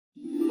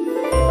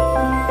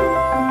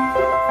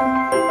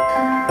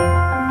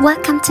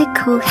Welcome to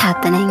Cool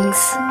Happenings.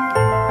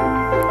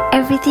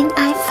 Everything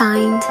I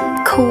find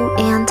cool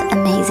and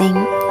amazing.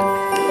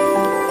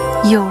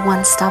 Your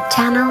one-stop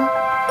channel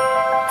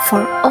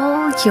for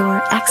all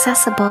your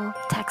accessible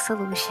tech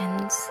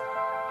solutions.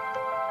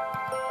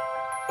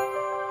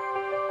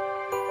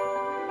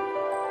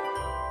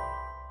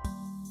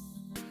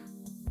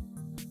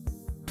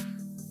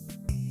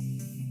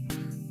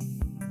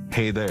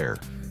 Hey there.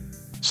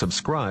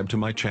 Subscribe to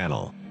my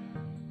channel.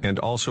 And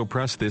also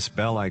press this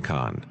bell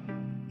icon,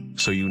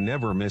 so you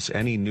never miss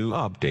any new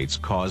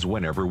updates, cause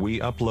whenever we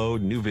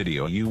upload new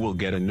video you will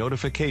get a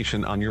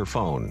notification on your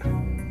phone.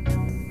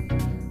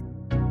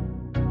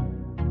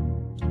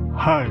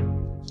 Hi.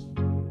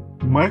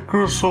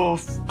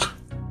 Microsoft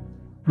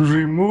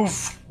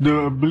removed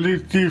the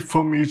ability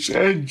from its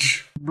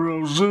Edge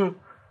browser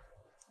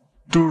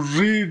to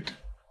read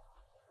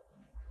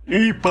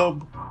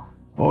EPub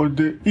or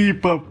the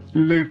EPub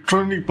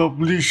electronic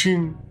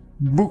publishing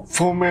book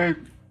format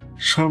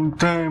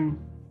sometime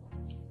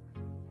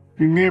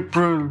in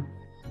April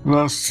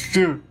last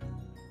year.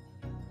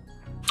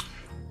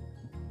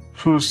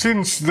 So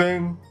since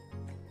then,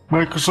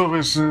 Microsoft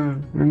has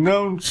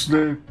announced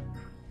that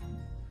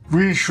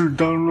we should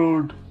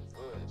download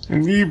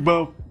an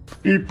EPub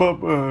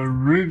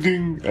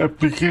reading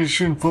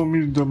application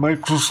from the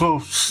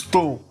Microsoft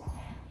Store.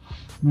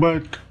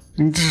 But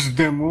in this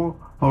demo,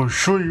 I'll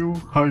show you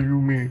how you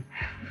may,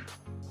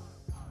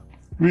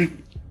 with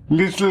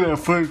little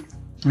effort,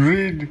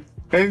 read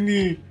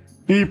any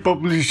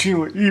e-publishing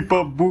or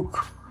EPub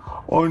book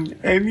on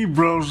any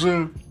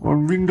browser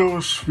on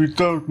Windows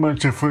without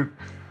much effort.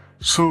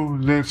 So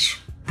let's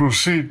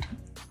proceed.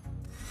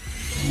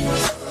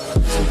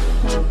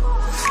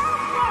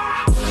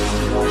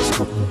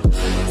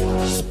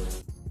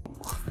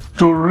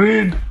 To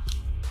read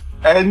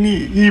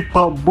any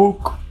EPub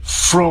book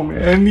from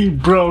any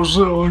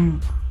browser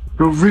on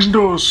your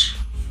Windows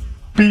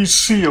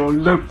PC or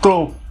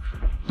laptop,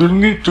 you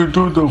need to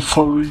do the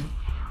following.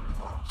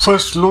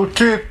 First,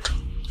 locate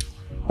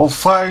or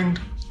find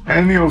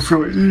any of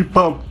your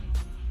EPub.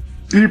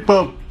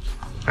 EPub,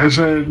 as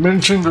I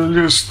mentioned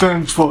earlier,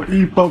 stands for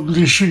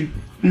e-publishing.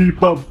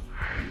 EPub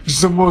is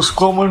the most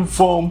common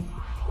form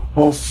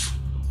of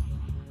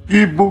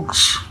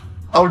ebooks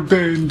out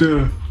there in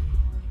the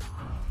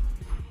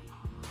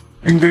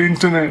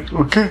internet.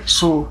 Okay,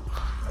 so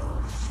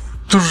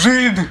to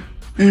read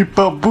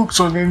EPub books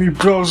on any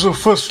browser,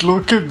 first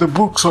locate the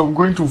book. So I'm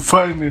going to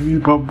find an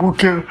EPub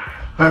book here.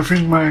 I have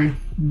in my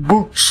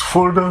books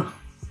folder.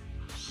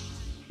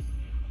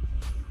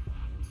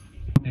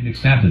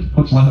 Expanded.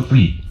 Books 1 of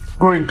 3.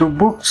 Go into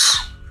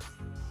books.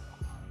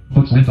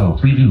 Books window.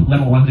 Preview.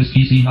 Level 1. This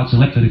PC not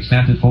selected.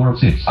 Expanded. 4 of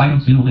 6.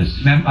 Items view list.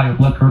 Vampire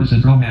Blood Curtis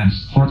and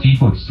Romance. 14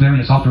 books.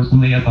 Various authors.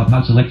 Blue EPub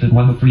not selected.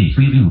 1 of 3.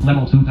 Preview.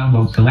 Level 2.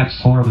 Downloads. Collapsed.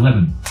 4 of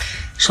 11.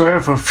 So I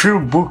have a few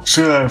books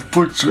here I've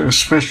put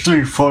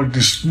especially for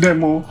this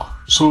demo.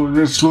 So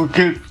let's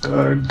locate,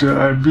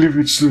 I believe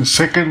it's the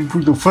second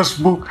book. The first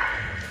book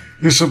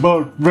is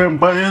about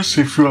vampires.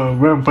 If you are a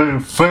vampire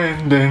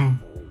fan, then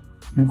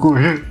you go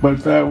ahead.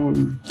 But I will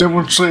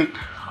demonstrate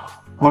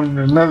on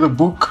another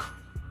book.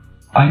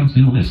 Items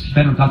view list.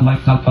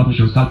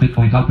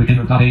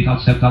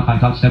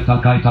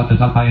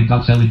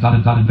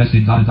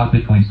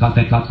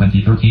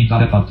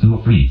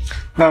 Better.life.publishers.bitcoin.quick.enter.ai.step.guide.the.pi.step.guide.the.pi.step.selling.and.investing.and.bitcoins.tech.2013.epub2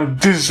 Now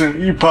this is an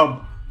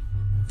EPub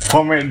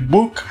format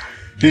book.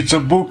 It's a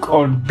book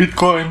on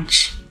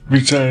bitcoins,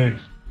 which I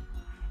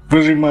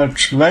very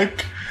much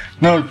like.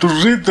 Now to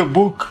read the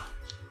book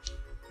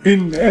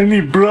in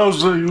any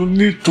browser, you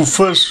need to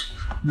first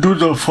do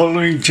the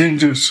following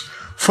changes.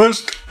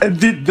 First,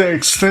 edit the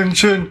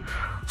extension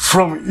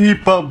from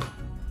EPub.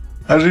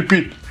 I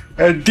repeat,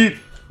 edit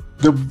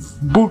the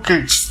book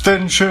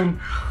extension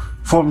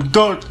from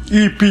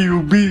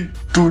 .epub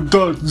to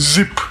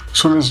 .zip.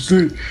 So let's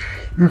do it.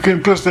 You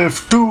can press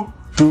F2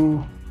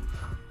 to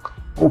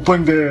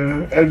open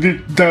the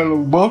edit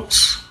dialog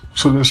box.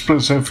 So let's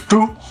press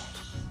F2.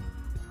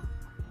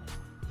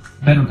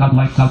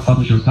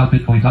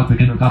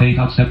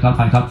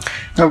 Better.life.publishers.bitcoin.quick.enter.ai.step.guide.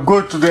 Now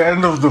go to the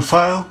end of the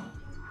file.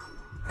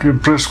 You can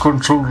press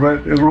Ctrl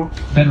right arrow.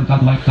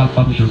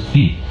 Better.life.publishers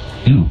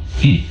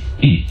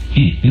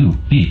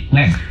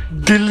blank.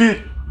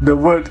 Delete the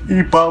word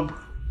EPub.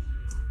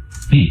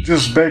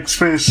 Just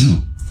backspace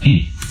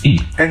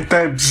and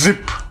type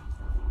zip.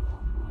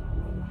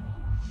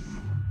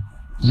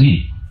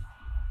 Z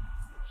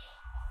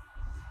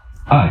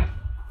I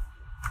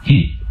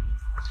T.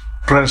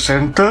 Press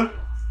enter.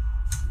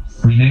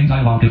 Rename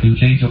dialog. If you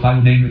change a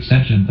file name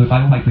extension, the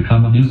file might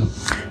become unusable.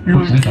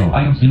 Books window.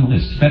 Items view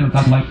list.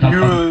 Better.life.publishers.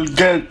 You will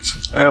get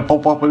a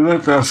pop-up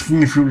alert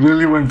asking if you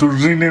really want to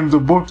rename the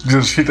book.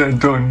 Just hit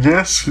enter on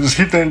yes. Just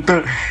hit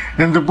enter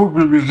and the book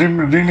will be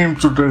renamed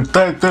to the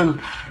title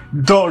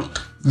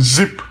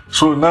 .zip.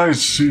 So now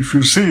if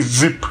you see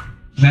zip.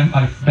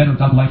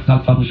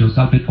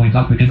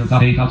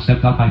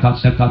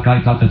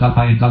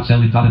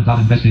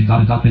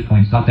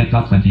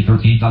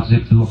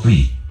 Better.life.publishers.bitcoin.quick.enter.ai.step.guide.the.pi.step.selling.and.investing.and.bitcoins.tech.2013.zip2 of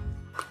 3.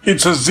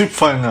 It's a zip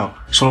file now.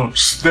 So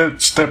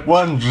step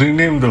 1,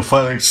 rename the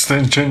file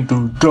extension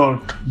to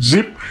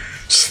 .zip.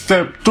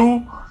 Step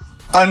 2,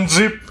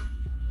 unzip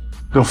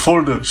the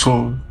folder.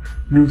 So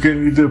you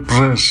can either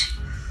press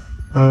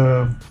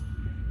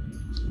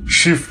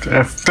Shift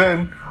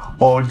F10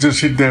 or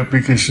just hit the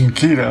application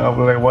key.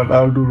 Like what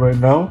I'll do right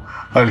now.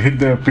 I'll hit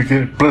the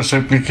press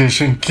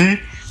application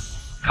key.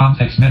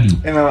 Context menu.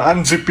 And I'll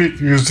unzip it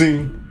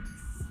using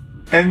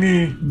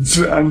any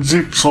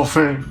unzip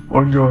software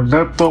on your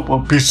laptop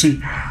or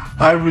PC.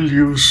 I will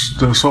use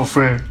the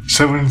software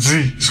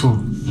 7Z.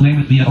 So Play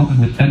with via open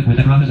with edit with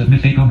it run as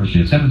admit take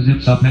ownership. 7-zip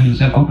submenu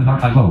set open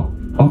archive O.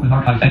 Open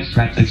archive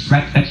extract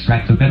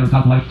to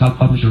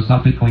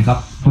better.life.publishers.bitcoin.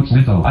 Books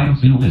window items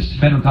view list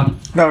better.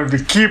 Now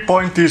the key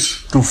point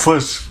is to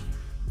first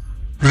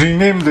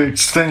rename the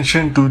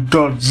extension to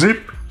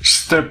 .zip.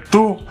 Step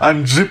 2,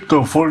 unzip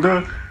the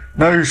folder.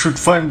 Now you should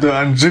find the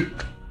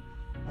unzipped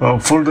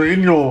folder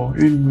in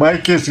my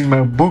case, in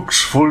my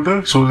books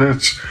folder. So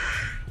let's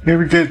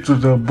navigate to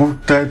the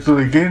book title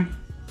again.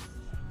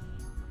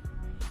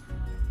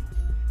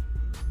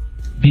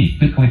 B.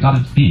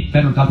 Bitcoin.B.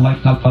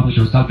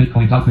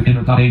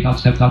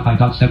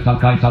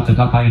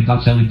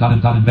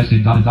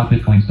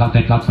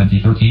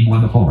 Better.life.publishers.bitcoin.beginner.a.step.pi.selling.investing.bitcoins.tech.2013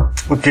 1-4.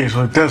 Okay,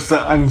 so that's the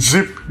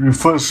unzip. You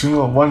first,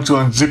 once you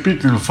unzip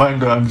it, you'll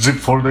find the unzip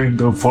folder in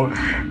the folder.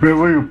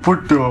 Wherever you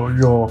put your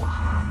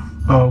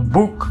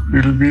book,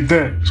 it'll be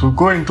there. So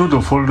go into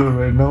the folder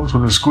right now. So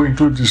let's go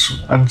into this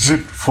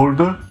unzipped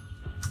folder.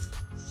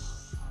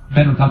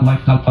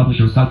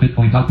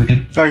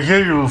 Better.life.publishers.bitcoin.begin. Now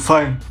here you will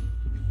find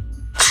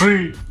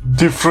 3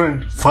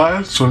 different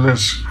files. So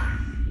let's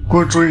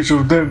go through each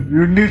of them.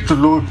 You need to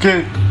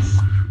locate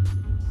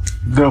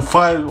the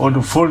file or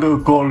the folder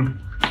called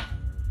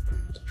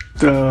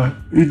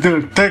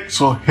either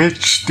text or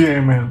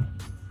HTML.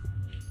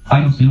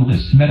 Items view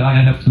list. Meta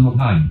INF 2 of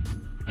 9.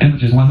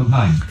 Images 1 of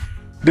 9.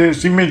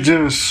 There's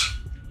images.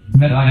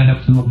 Meta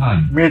INF 2 of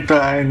 9.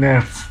 Meta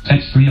INF.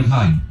 Text 3 of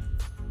 9.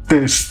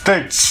 There's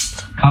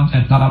text.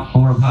 Content.up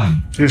 4 of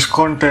 9. There's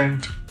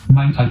content.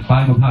 MIME type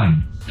 5 of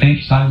 9.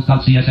 Page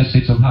styles.css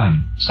 6 of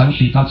 9.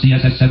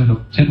 Stylesheet.css 7 of.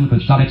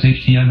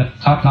 Tiddlypage.xhtml.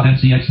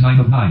 Talk.ncx 9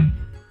 of 9.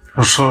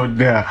 So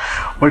there,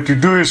 what you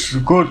do is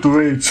go to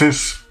where it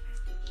says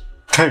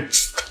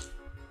text.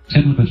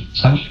 Tiddlypage.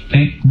 Styles.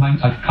 Page. MIME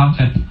type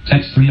content.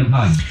 Text 3 of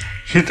 9.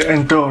 Hit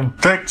enter on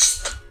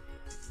text.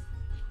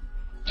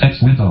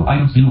 Text window.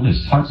 Items view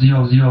list. Part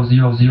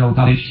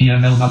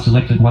 0000.html not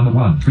selected 1 of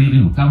 1.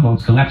 Preview.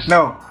 Downloads collapse.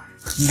 Now,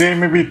 there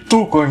may be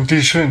 2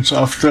 conditions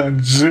after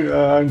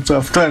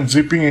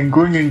unzipping and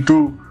going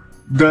into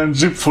the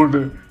unzip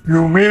folder.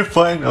 You may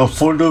find a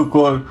folder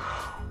called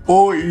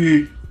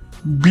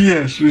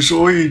OEBS, it's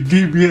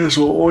OEDBS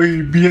or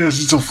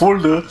OEBS, it's a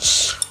folder,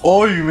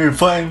 or you may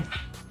find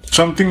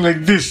something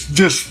like this,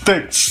 just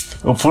text,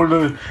 a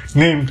folder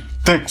named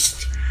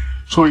text.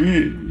 So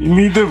in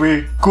either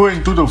way, go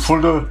into the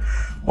folder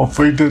of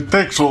either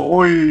text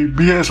or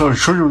OEBS. I'll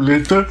show you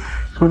later.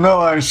 So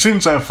now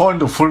since I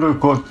found the folder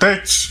called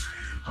text,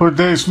 so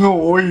there is no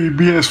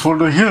OEBS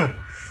folder here.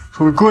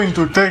 So we go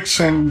into text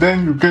and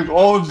then you get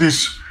all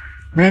these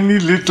many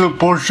little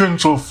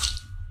portions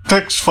of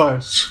text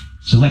files.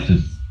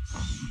 Selected.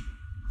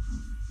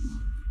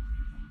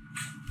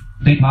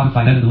 Date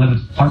modified edit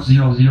 11. Part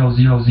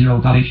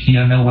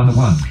 0000.html 1 of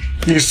 1.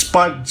 Is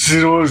part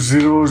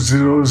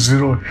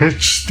 0000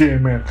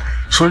 HTML.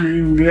 So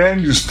in the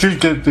end, you still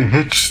get the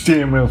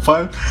HTML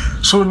file.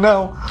 So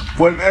now,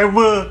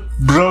 whatever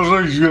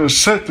browser you have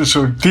set as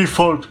your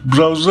default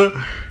browser,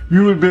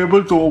 you will be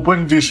able to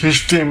open this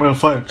HTML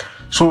file.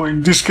 So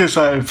in this case,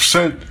 I have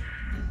set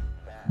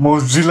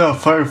Mozilla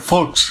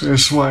Firefox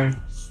as my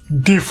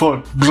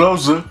default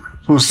browser.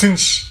 So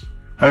since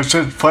I've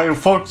set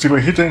Firefox, if I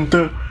hit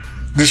enter,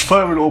 this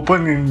file will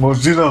open in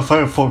Mozilla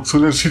Firefox. So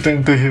let's hit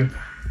enter here.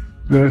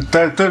 The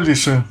title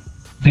is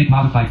Date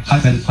modified.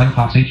 Type edit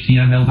Firefox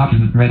HTML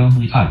document read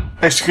only type.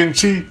 As you can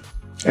see,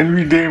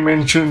 everyday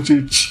mentions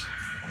it's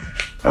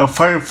a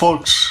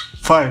Firefox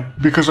file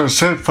because I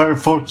set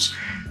Firefox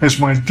as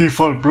my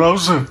default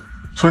browser.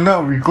 So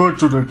now we go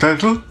to the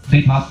title.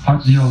 Date mod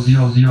part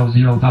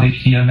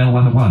 0000.html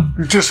 1 of 1.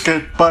 You just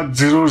get part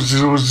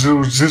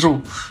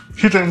 0000.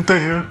 Hit enter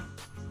here.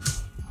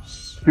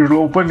 It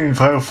will open in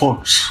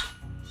Firefox.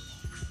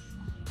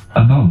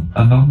 Unknown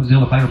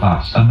Mozilla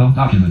Firefox, unknown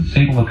document,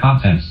 table of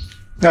contents.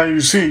 Now you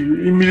see, you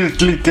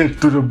immediately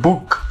get to the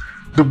book.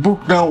 The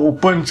book now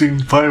opens in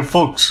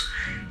Firefox.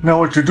 Now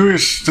what you do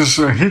is just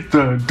hit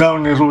the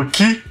down arrow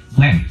key.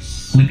 Link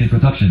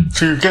introduction.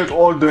 So you get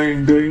all the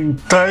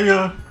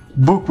entire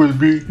book will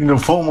be in the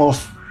form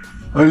of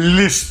a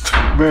list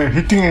where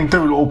hitting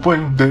enter will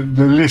open the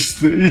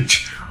list,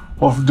 each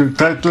of the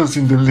titles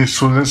in the list.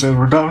 So let's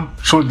arrow down.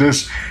 So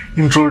there's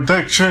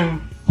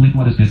introduction. Link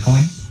what is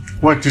Bitcoin?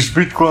 What is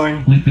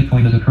Bitcoin? Link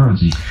Bitcoin as a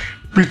currency.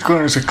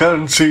 Bitcoin is a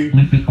currency.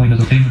 Link Bitcoin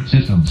as a payment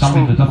system.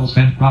 Solving the double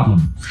spend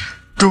problem.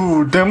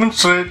 To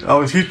demonstrate,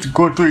 I'll hit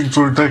go to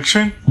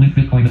introduction. Link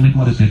Bitcoin. Link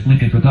what is it?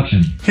 Link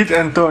introduction. Hit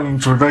enter on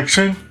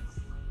introduction.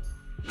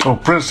 Or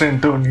press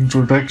enter on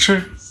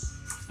introduction.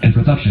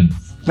 Introduction.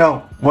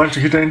 Now, once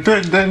you hit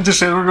enter, then just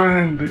scroll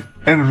down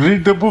and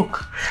read the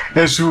book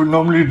as you would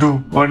normally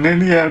do on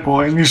any app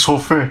or any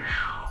software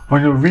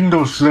on your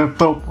Windows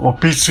laptop or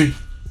PC.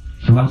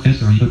 Throughout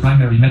history, the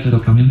primary method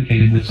of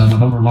communicating with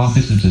someone over long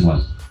distances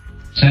was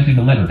sending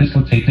a letter. This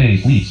could take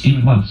days, weeks,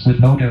 even months, with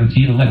no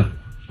guarantee the letter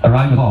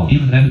arrive at all.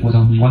 Even then, it was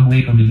only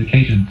one-way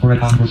communication for a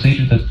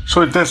conversation that...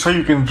 So that's how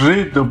you can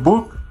read the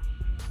book.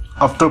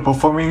 After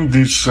performing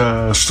these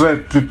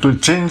slight little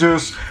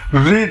changes,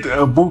 read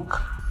a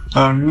book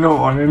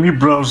on any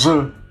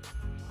browser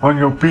on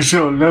your PC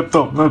or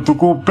laptop. Now to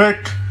go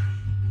back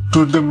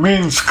to the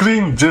main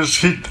screen,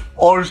 just hit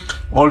Alt,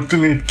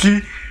 alternate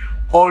key,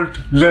 Alt,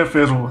 left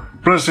arrow.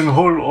 Press and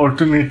hold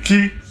alternate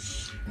key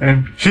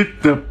and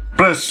hit the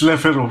press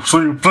left arrow.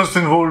 So you press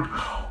and hold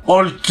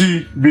Alt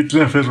key with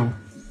left arrow.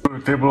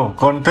 Table of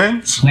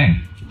contents. Blank.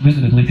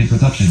 Visited link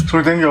introduction.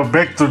 So then you're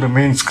back to the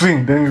main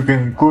screen. Then you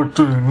can go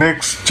to the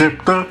next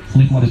chapter.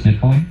 Link what is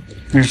Bitcoin?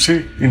 You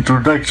see,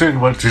 introduction,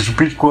 what is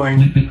Bitcoin.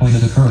 Link Bitcoin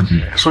as a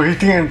currency. So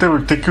hitting enter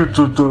will take you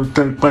to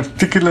that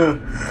particular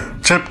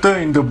chapter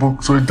in the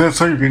book. So that's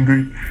how you can do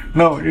it.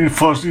 Now, in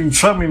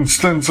some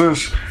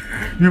instances,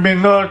 you may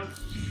not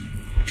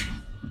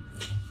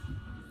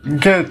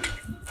get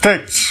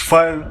text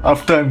file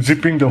after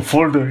unzipping the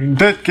folder. In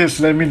that case,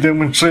 let me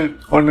demonstrate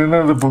on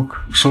another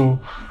book. So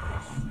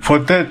for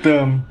that,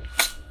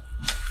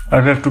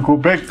 I'll have to go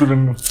back to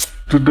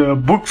the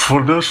books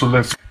folder. So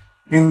let's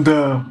in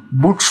the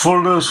books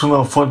folder. So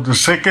now for the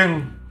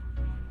second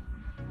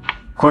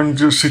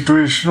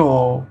situation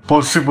or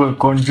possible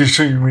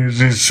condition you may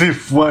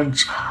receive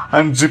once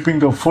unzipping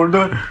the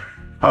folder,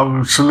 I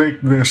will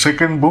select the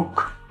second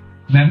book.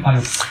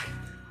 Vampire.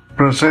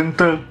 Press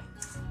enter.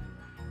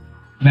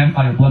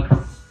 Vampire Blood.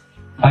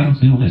 Items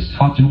view list.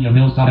 Hot Julia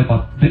Mills.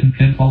 EPub. Bitten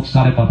Kin Folks.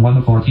 EPub 1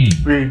 of 14.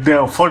 Wait, there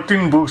are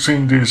 14 books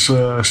in this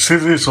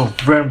series of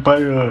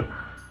vampire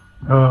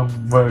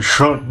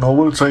short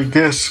novels, I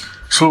guess.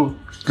 So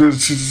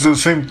this is the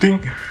same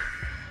thing.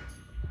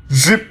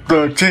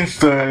 Change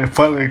the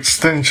file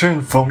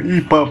extension from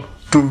EPub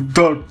to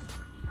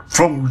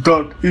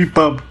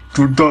 .epub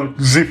to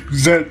 .zip.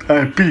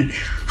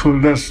 So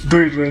let's do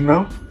it right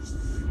now.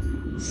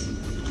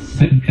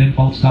 Bitten Kin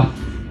Folks.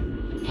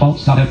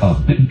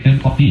 Folks.epub. Bitten Kin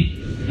Folks.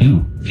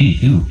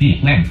 P.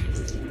 Blank.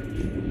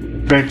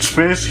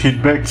 Backspace,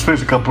 hit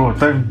backspace a couple of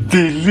times,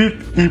 delete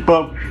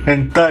EPub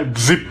and type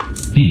zip.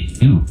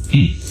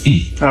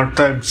 P. Now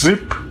type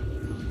zip.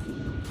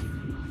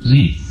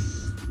 Z.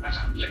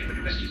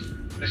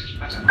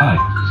 I.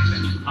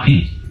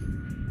 P.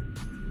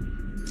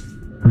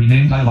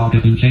 Rename dialog.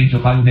 If you change a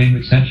file name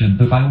extension,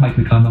 the file might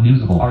become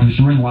unusable. Are you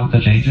sure you want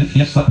to change it?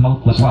 Yes, but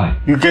Alt plus Y.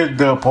 You get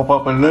the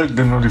pop-up alert,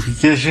 the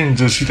notification,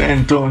 just hit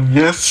enter on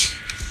yes.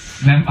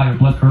 Vampire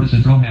Blood Curtis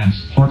and Romance.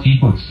 14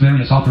 books.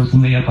 Various authors.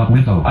 EPub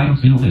window.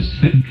 Items view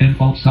list. Bitten Kin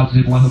Folks.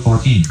 Zip 1 of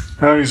 14.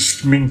 Now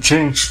it's been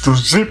changed to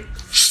zip.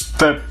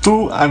 Step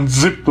 2,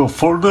 unzip the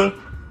folder.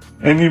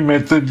 Any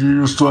method you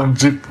use to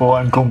unzip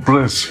or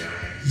uncompress.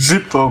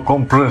 Zip or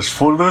compress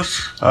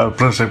folders.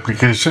 Press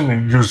application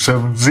and use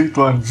 7Z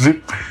to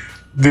unzip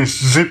this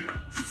zip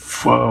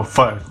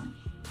file.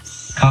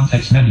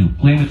 Context menu.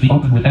 Play with the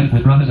open with edit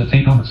with run as a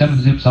take home 7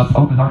 zips up.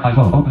 Open archive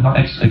O. Open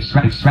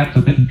extract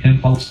the Bitten Kin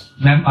Folks.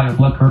 Vampire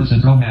Blood Curtis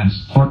and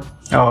Romance.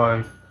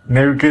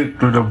 Navigate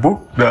to the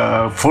book.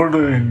 The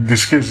folder in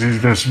this case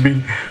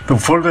the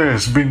folder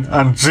has been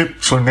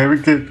unzipped. So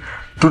navigate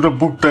to the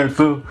book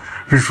title,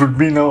 which would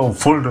be now a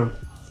folder.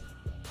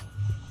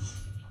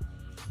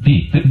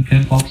 B. Bitten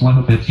Kin Folks 1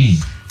 of 15.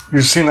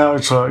 You see now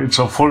it's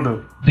a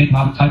folder. Date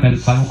mod type edit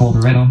file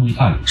folder read only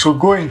type. So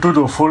go into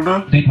the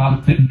folder. Date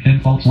mod Bitten Kin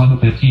Folks 1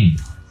 of 15.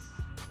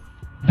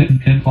 Bitten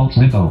Kin Folks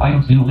window.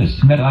 Items view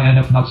list. Meta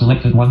INF not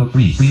selected 1 of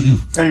 3. Preview.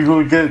 And you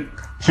will get,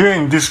 here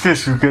in this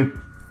case you get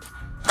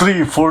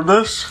 3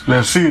 folders.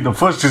 Let's see, the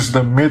first is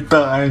the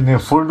Meta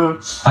INF folder.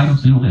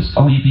 Items view list.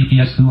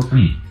 OEBPS 2 of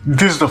 3.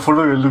 This is the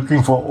folder you're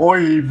looking for.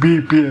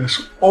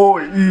 OEBPS.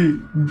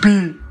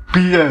 OEBPS.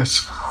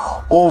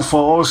 O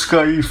for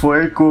Oscar, E for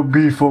Echo,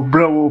 B for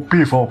Bravo,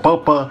 P for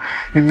Papa,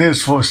 and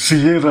S for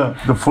Sierra.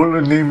 The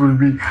folder name will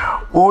be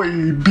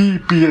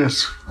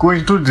OEBPS. Go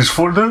into this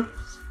folder.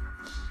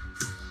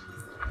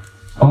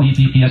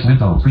 OEBPS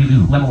window.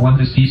 Preview. Level 1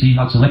 this PC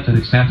not selected.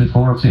 Expanded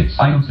 4 of 6.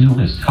 Items view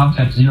list.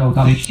 Content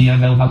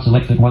 0.html not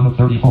selected 1 of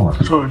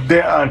 34. So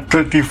there are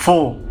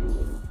 34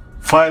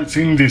 files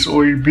in this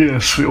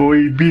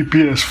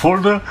OEBPS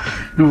folder.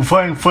 You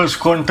find first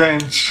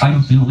contents.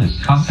 Items view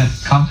list. Content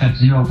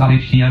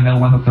 0.html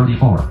 1 of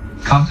 34.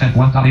 Content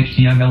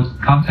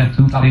 1.html. Content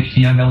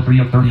 2.html 3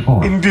 of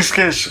 34. In this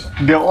case,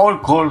 they're all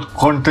called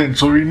content.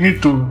 So we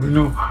need to,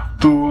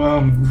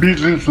 be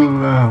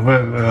little,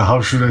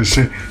 how should I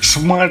say,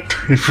 smart,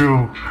 if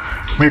you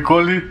may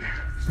call it.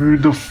 We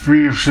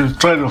should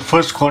try the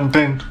first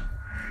content.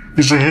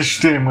 It's a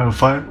HTML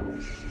file.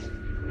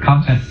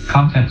 Content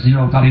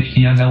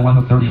 0.html 1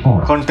 of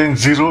 34. Content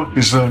 0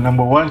 is the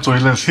number 1. So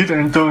let's hit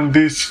enter on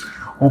this.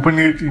 Open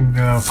it in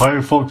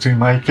Firefox in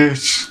my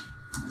case.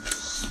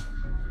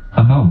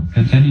 Unknown.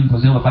 Continued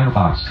Mozilla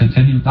Firefox.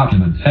 Continued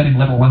document. Heading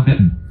level 1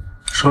 bitten.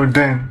 So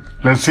then,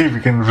 let's see if we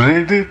can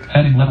read it.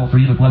 Heading level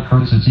 3 the Blood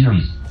Curtis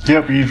series.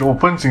 Yep, it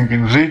opens and you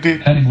can read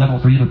it. Heading level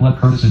 3 the Blood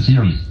Curtis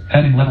series.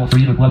 Heading level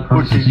 3 the Blood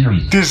Curtis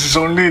series. This is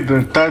only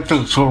the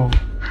title, so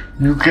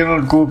you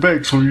cannot go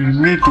back. So you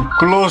need to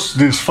close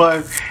this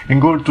file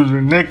and go to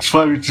the next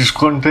file, which is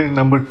content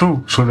number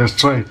 2. So let's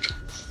try it.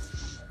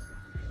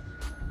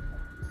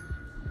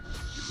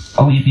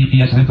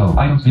 OEPPS window.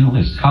 Items view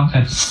list.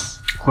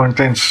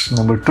 Contents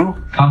number 2.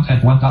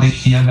 Content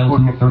 1.html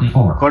 2 of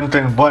 34.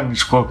 Content 1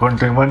 is called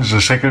content 1 is the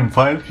second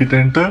file. Hit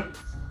enter.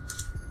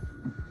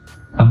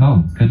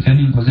 Unknown.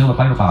 Continued Mozilla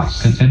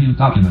Firefox. Continued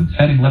document.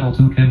 Heading level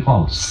 2 Kim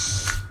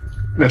False.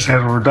 Let's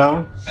arrow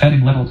down.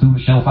 Heading level 2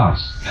 Michelle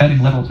Fox.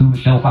 Heading level 2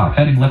 Michelle Fox.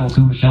 Heading level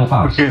 2 Michelle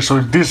Fox. Okay,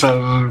 so these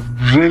are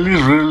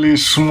really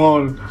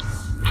small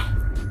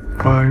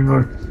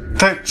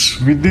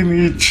text within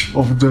each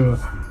of the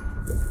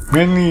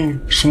many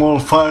small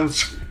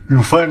files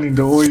you find in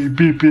the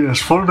OEPPS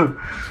folder.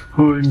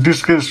 So in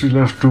this case,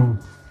 we'll have to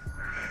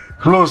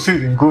close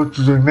it and go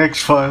to the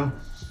next file.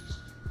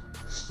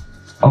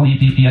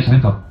 OEPPS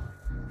window.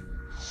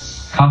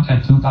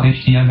 Content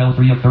 2.html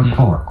 3 of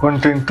 34.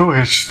 Content 2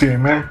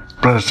 HTML.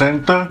 Press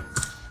enter.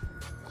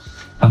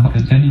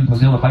 Continued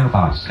Mozilla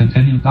Firefox.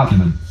 Continued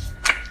document.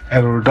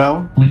 Arrow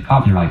down. Link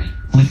copyright.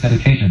 Link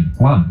dedication.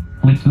 1.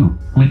 Link 2.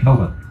 Link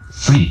Nova.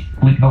 3.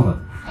 Link Nova.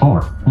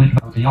 4. Link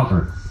Nova the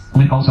author.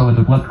 Link also in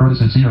the Blood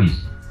Curtis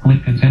series.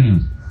 Link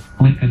continued.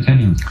 Link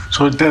continued.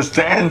 So that's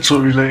the end.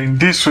 So in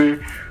this way,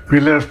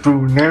 we'll have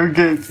to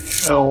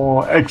navigate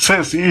or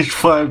access each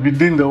file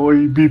within the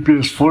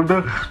OEPPS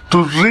folder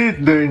to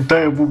read the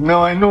entire book.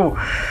 Now I know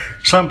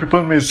some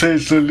people may say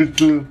it's a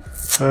little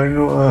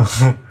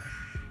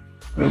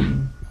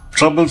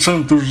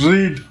troublesome to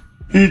read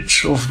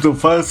each of the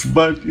files,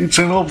 but it's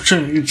an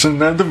option. It's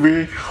another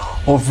way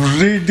of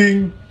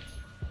reading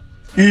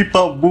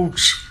EPub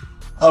Books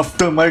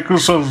after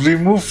Microsoft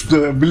removed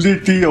the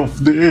ability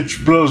of the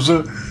Edge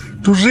browser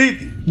to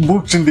read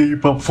books in the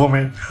EPub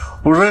format.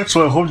 Alright,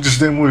 so I hope this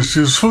demo is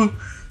useful.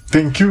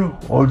 Thank you,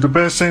 all the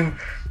best, and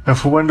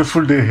have a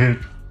wonderful day ahead.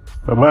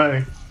 Bye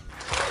bye.